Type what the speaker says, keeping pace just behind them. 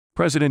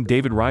President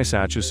David Rice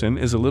Atchison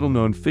is a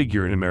little-known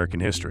figure in American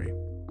history,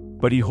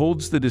 but he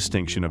holds the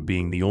distinction of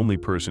being the only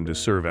person to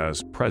serve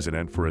as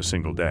president for a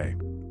single day.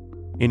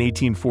 In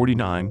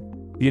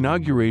 1849, the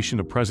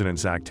inauguration of President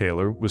Zachary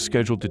Taylor was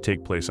scheduled to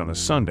take place on a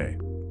Sunday,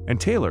 and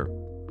Taylor,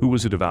 who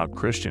was a devout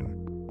Christian,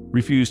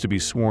 refused to be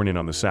sworn in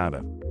on the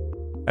Sabbath.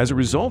 As a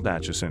result,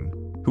 Atchison,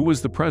 who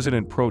was the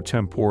president pro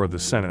tempore of the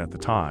Senate at the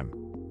time,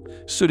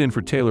 stood in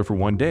for Taylor for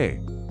one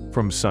day,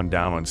 from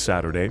sundown on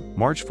Saturday,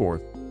 March 4,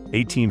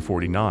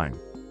 1849,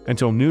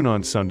 until noon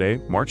on Sunday,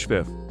 March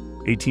 5,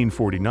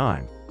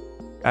 1849.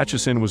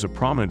 Atchison was a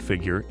prominent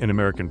figure in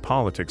American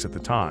politics at the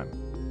time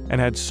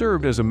and had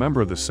served as a member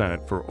of the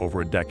Senate for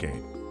over a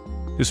decade.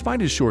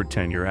 Despite his short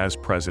tenure as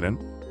president,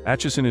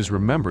 Atchison is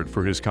remembered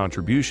for his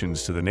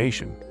contributions to the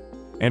nation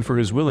and for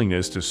his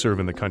willingness to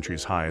serve in the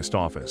country's highest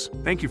office.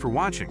 Thank you for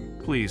watching.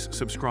 Please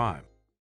subscribe.